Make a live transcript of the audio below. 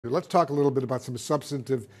Let's talk a little bit about some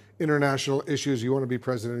substantive international issues. You want to be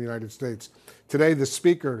president of the United States. Today, the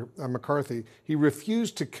Speaker, McCarthy, he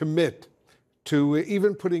refused to commit to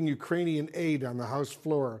even putting Ukrainian aid on the House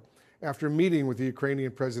floor after meeting with the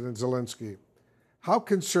Ukrainian President Zelensky. How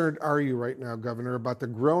concerned are you right now, Governor, about the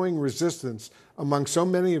growing resistance among so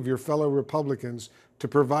many of your fellow Republicans to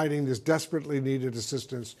providing this desperately needed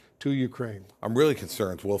assistance to Ukraine? I'm really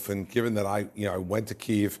concerned, Wolf, and given that I went to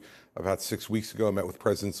Kyiv about 6 weeks ago, I met with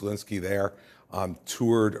President Zelensky there,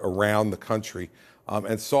 toured around the country,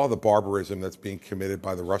 and saw the barbarism that's being committed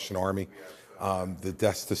by the Russian army, the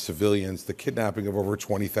deaths to civilians, the kidnapping of over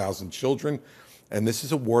 20,000 children. And this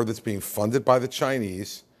is a war that's being funded by the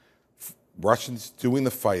Chinese, Russians doing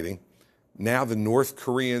the fighting, now the North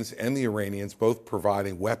Koreans and the Iranians both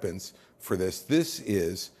providing weapons for this. This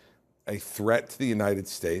is a threat to the United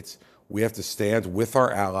States. We have to stand with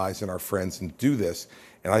our allies and our friends and do this.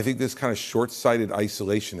 And I think this kind of short-sighted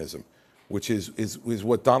isolationism, which is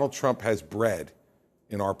what Donald Trump has bred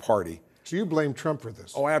in our party. So you blame Trump for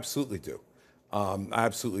this? Oh, I absolutely do. I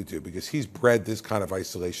absolutely do, because he's bred this kind of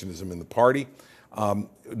isolationism in the party,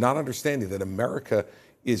 not understanding that America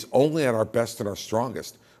is only at our best and our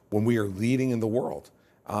strongest when we are leading in the world.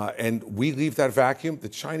 And we leave that vacuum, the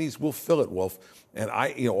Chinese will fill it, Wolf. And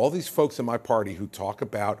all these folks in my party who talk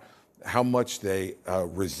about how much they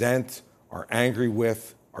resent, are angry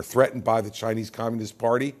with, are threatened by the Chinese Communist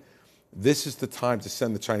Party, this is the time to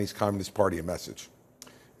send the Chinese Communist Party a message.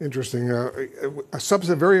 Interesting.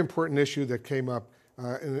 A very important issue that came up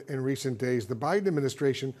in recent days. The Biden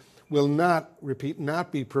administration will not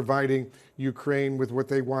be providing Ukraine with what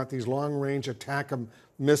they want, these long-range ATACMS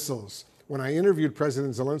missiles. When I interviewed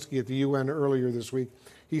President Zelensky at the UN earlier this week,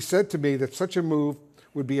 he said to me that such a move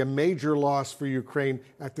would be a major loss for Ukraine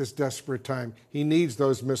at this desperate time. He needs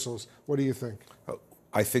those missiles. What do you think?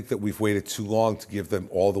 I think that we've waited too long to give them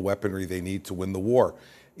all the weaponry they need to win the war.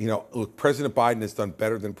 Look, President Biden has done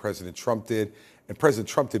better than President Trump did, and President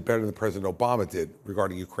Trump did better than President Obama did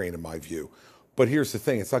regarding Ukraine, in my view. But here's the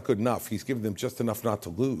thing, it's not good enough. He's given them just enough not to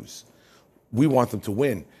lose. We want them to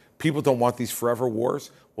win. People don't want these forever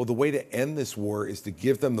wars. Well, the way to end this war is to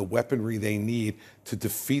give them the weaponry they need to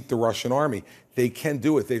defeat the Russian army. They can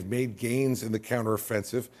do it. They've made gains in the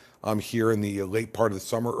counteroffensive here in the late part of the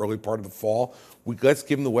summer, early part of the fall. Let's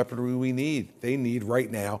give them the weaponry we need. They need right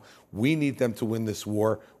now. We need them to win this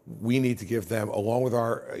war. We need to give them, along with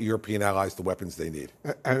our European allies, the weapons they need.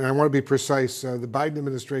 And I want to be precise. The Biden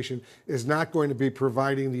administration is not going to be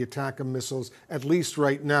providing the ATACMS missiles, at least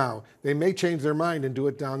right now. They may change their mind and do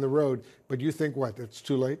it down the road. But you think what? It's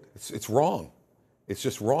too late? It's wrong. It's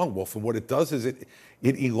just wrong, Wolf. And what it does is it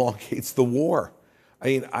elongates the war. I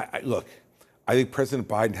mean, look, I think President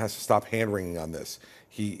Biden has to stop hand-wringing on this.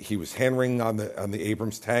 He was hand-wringing on the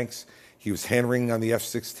Abrams tanks. He was hand-wringing on the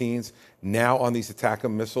F-16s. Now on these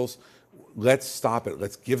ATACMS missiles. Let's stop it.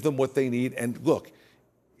 Let's give them what they need. And look,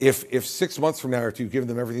 if 6 months from now, after you've given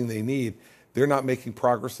them everything they need, they're not making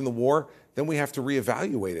progress in the war, then we have to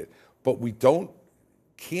reevaluate it. But we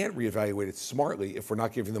can't reevaluate it smartly if we're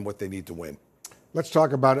not giving them what they need to win. Let's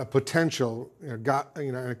talk about a potential, and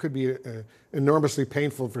it could be enormously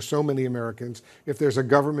painful for so many Americans if there's a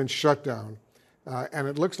government shutdown. And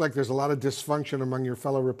it looks like there's a lot of dysfunction among your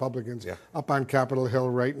fellow Republicans up on Capitol Hill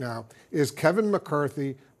right now. Is Kevin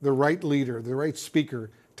McCarthy the right leader, the right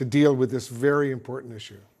speaker to deal with this very important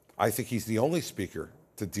issue? I think he's the only speaker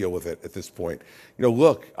to deal with it at this point.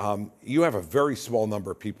 Look, you have a very small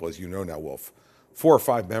number of people, as you know now, Wolf, 4 or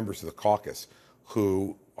 5 members of the caucus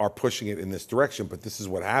who are pushing it in this direction. But this is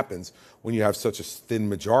what happens when you have such a thin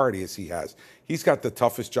majority as he has. He's got the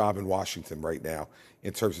toughest job in Washington right now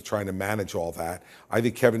in terms of trying to manage all that. I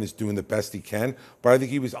think Kevin is doing the best he can, but I think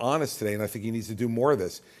he was honest today, and I think he needs to do more of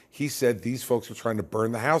this. He said these folks are trying to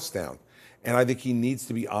burn the house down. And I think he needs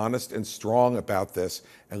to be honest and strong about this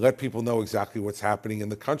and let people know exactly what's happening in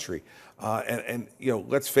the country.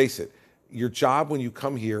 Let's face it, your job when you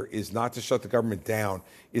come here is not to shut the government down.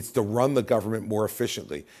 It's to run the government more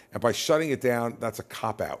efficiently. And by shutting it down, that's a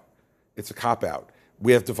cop-out. It's a cop-out.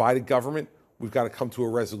 We have divided government. We've got to come to a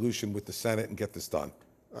resolution with the Senate and get this done.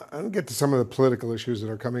 I'll get to some of the political issues that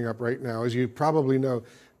are coming up right now. As you probably know,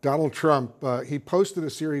 Donald Trump, he posted a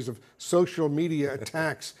series of social media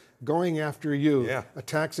attacks going after you,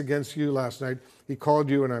 attacks against you last night. He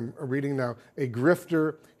called you, and I'm reading now, a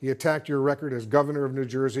grifter. He attacked your record as governor of New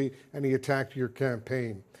Jersey, and he attacked your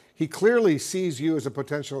campaign. He clearly sees you as a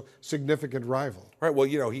potential significant rival. Right. Well,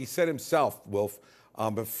 he said himself, Wolf,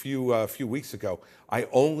 a few weeks ago, I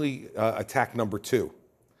only attack number 2.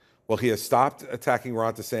 Well, he has stopped attacking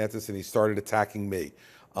Ron DeSantis, and he started attacking me.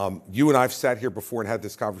 You and I have sat here before and had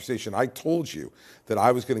this conversation. I told you that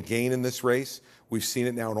I was going to gain in this race. We've seen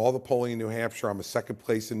it now in all the polling in New Hampshire. I'm a second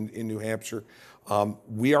place in New Hampshire.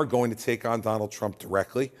 We are going to take on Donald Trump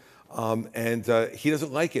directly. And he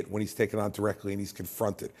doesn't like it when he's taken on directly and he's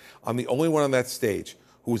confronted. I'm the only one on that stage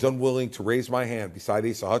who was unwilling to raise my hand beside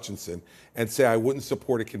Asa Hutchinson and say I wouldn't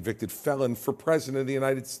support a convicted felon for president of the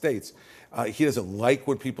United States. He doesn't like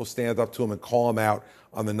when people stand up to him and call him out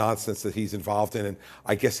on the nonsense that he's involved in. And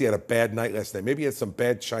I guess he had a bad night last night. Maybe he had some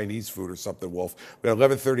bad Chinese food or something, Wolf. But at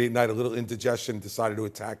 11:30 at night, a little indigestion, decided to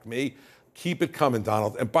attack me. Keep it coming,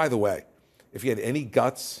 Donald. And by the way, if he had any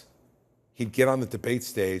guts, he'd get on the debate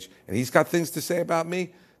stage, and he's got things to say about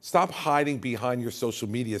me. Stop hiding behind your social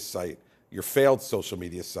media site, your failed social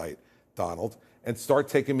media site, Donald, and start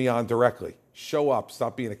taking me on directly. Show up.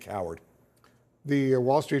 Stop being a coward. The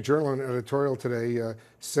Wall Street Journal, in an editorial today,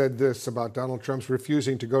 said this about Donald Trump's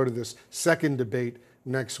refusing to go to this second debate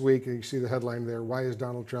next week. And you see the headline there, "Why is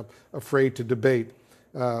Donald Trump afraid to debate?"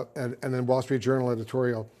 And then Wall Street Journal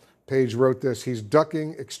editorial page wrote this: "He's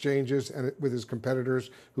ducking exchanges with his competitors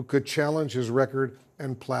who could challenge his record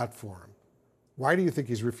and platform." Why do you think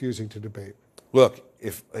he's refusing to debate? Look,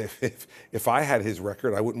 if I had his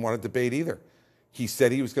record, I wouldn't want to debate either. He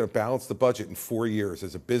said he was going to balance the budget in 4 years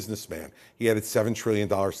as a businessman. He added $7 trillion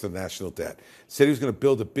to the national debt. Said he was going to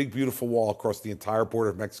build a big, beautiful wall across the entire border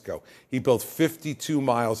of Mexico. He built 52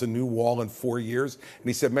 miles of new wall in 4 years, and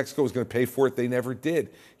he said Mexico was going to pay for it. They never did.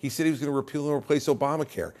 He said he was going to repeal and replace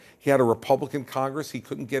Obamacare. He had a Republican Congress. He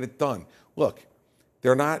couldn't get it done. Look,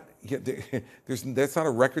 that's not a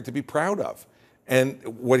record to be proud of. And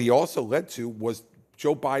what he also led to was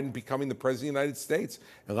Joe Biden becoming the president of the United States.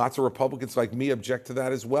 And lots of Republicans like me object to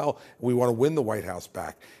that as well. And we want to win the White House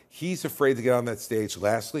back. He's afraid to get on that stage,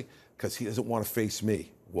 lastly, because he doesn't want to face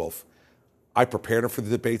me, Wolf. I prepared him for the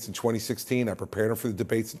debates in 2016. I prepared him for the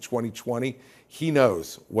debates in 2020. He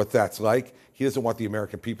knows what that's like. He doesn't want the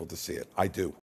American people to see it. I do.